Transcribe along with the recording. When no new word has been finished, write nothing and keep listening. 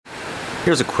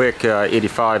Here's a quick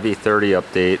 85 E30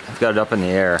 update. I've got it up in the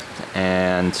air,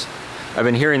 and I've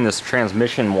been hearing this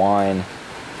transmission whine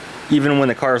even when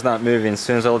the car is not moving. As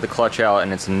soon as I let the clutch out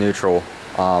and it's in neutral,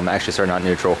 actually sorry, not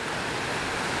neutral.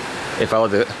 If I let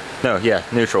the,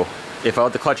 neutral. If I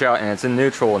let the clutch out and it's in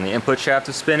neutral and the input shaft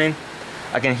is spinning,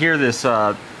 I can hear this,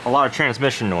 a lot of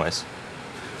transmission noise.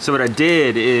 So what I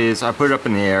did is I put it up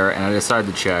in the air and I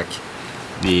decided to check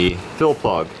the fill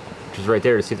plug, which is right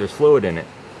there, to see if there's fluid in it.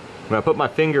 When I put my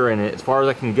finger in it, as far as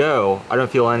I can go, I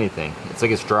don't feel anything. It's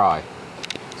like it's dry.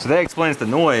 So that explains the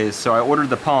noise. So I ordered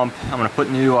the pump. I'm gonna put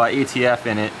new ATF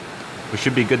in it. We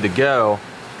should be good to go.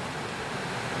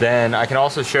 Then I can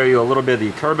also show you a little bit of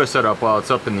the turbo setup while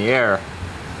it's up in the air.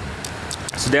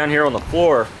 So down here on the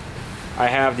floor, I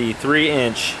have the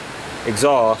 3-inch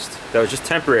exhaust that was just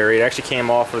temporary. It actually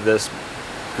came off of this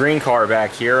green car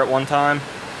back here at one time.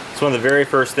 It's one of the very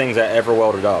first things I ever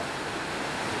welded up.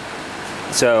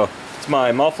 So it's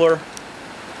my muffler,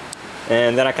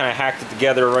 and then I kind of hacked it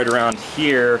together right around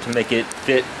here to make it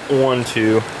fit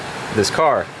onto this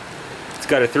car. It's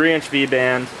got a 3-inch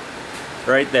V-band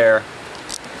right there,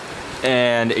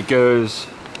 and it goes,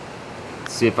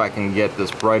 let's see if I can get this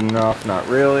bright enough, not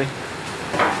really.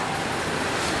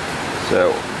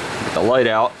 So get the light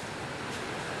out.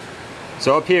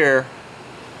 So up here,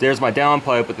 there's my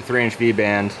downpipe with the 3-inch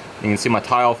V-band. You can see my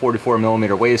tile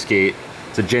 44mm wastegate.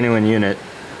 It's a genuine unit.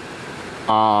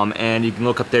 And you can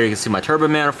look up there, you can see my turbo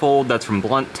manifold. That's from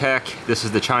Blunt Tech. This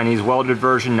is the Chinese welded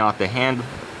version, not the hand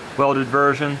welded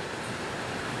version.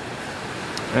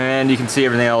 And you can see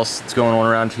everything else that's going on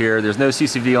around here. There's no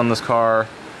CCV on this car.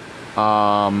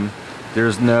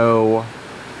 There's no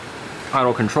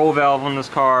idle control valve on this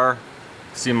car.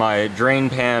 See my drain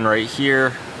pan right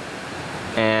here.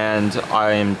 And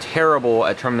I am terrible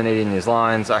at terminating these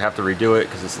lines. I have to redo it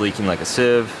because it's leaking like a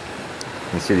sieve. You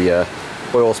can see the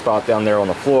oil spot down there on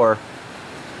the floor.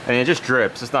 And it just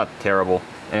drips. It's not terrible.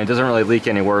 And it doesn't really leak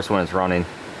any worse when it's running.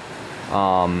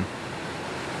 So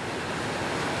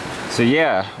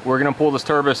yeah, we're gonna pull this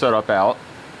turbo setup out.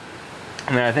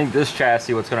 And then I think this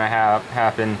chassis, what's gonna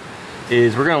happen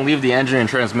is we're gonna leave the engine and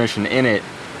transmission in it.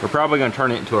 We're probably gonna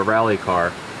turn it into a rally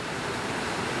car.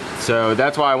 So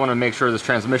that's why I want to make sure this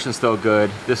transmission's still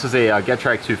good. This is a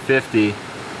GetTrack 250.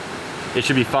 It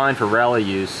should be fine for rally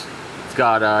use. It's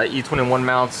got E21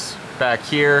 mounts back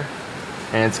here,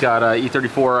 and it's got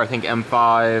E34, I think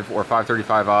M5 or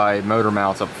 535i motor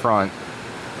mounts up front.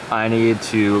 I need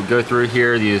to go through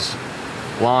here. These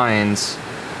lines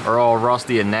are all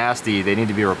rusty and nasty. They need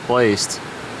to be replaced.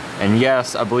 And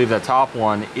yes, I believe that top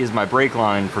one is my brake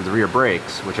line for the rear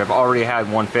brakes, which I've already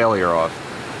had one failure of.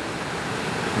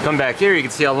 Come back here, you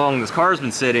can see how long this car's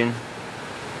been sitting,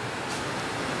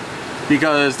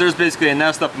 because there's basically a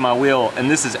nest up in my wheel,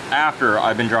 and this is after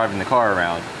I've been driving the car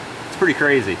around. It's pretty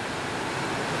crazy.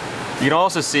 You can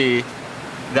also see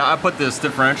that I put this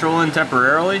differential in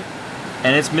temporarily,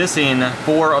 and it's missing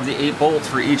 4 of the 8 bolts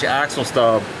for each axle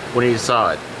stub on each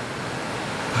side.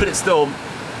 But it still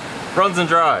runs and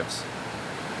drives.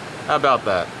 How about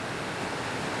that?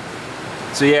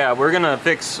 So yeah, we're gonna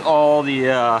fix all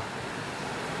the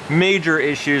major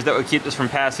issues that would keep this from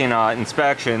passing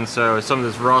inspection. So some of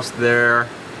this rust there,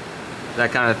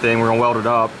 that kind of thing, we're gonna weld it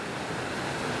up.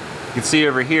 You can see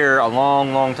over here, a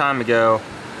long time ago,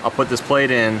 I put this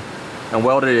plate in and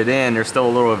welded it in. There's still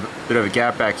a little bit of a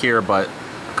gap back here, but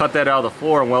I cut that out of the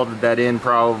floor and welded that in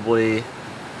probably,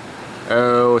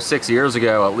 6 years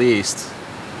ago at least.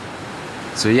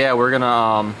 So yeah, we're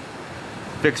gonna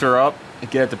fix her up,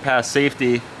 get it to pass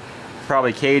safety,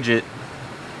 probably cage it,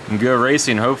 and go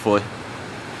racing, hopefully.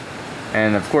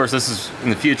 And of course, this is in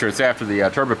the future. It's after the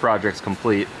turbo project's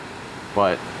complete.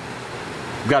 But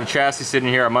I've got a chassis sitting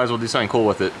here. I might as well do something cool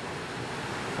with it.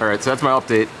 All right, so that's my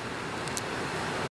update.